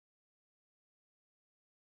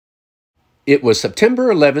It was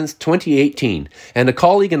September 11th, 2018, and a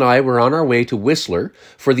colleague and I were on our way to Whistler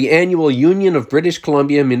for the annual Union of British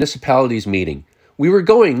Columbia Municipalities meeting. We were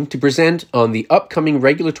going to present on the upcoming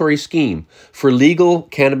regulatory scheme for legal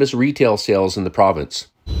cannabis retail sales in the province.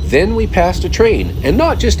 Then we passed a train, and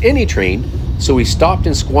not just any train, so we stopped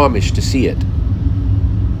in Squamish to see it.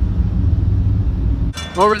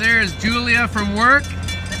 Over there is Julia from work,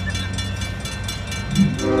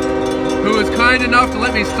 who was kind enough to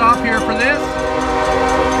let me stop here for this.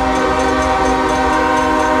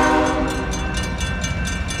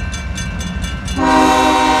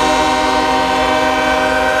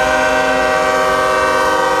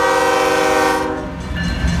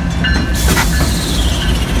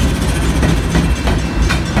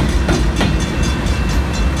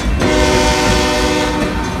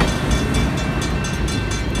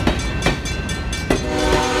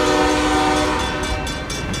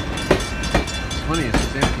 Funny,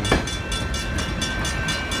 it's empty.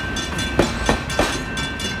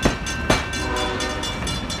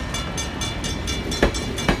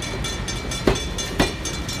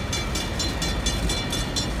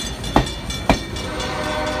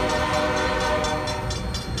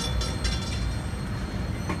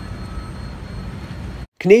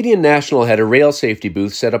 Canadian National had a rail safety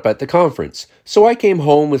booth set up at the conference, so I came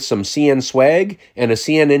home with some CN swag and a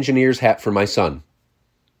CN engineer's hat for my son.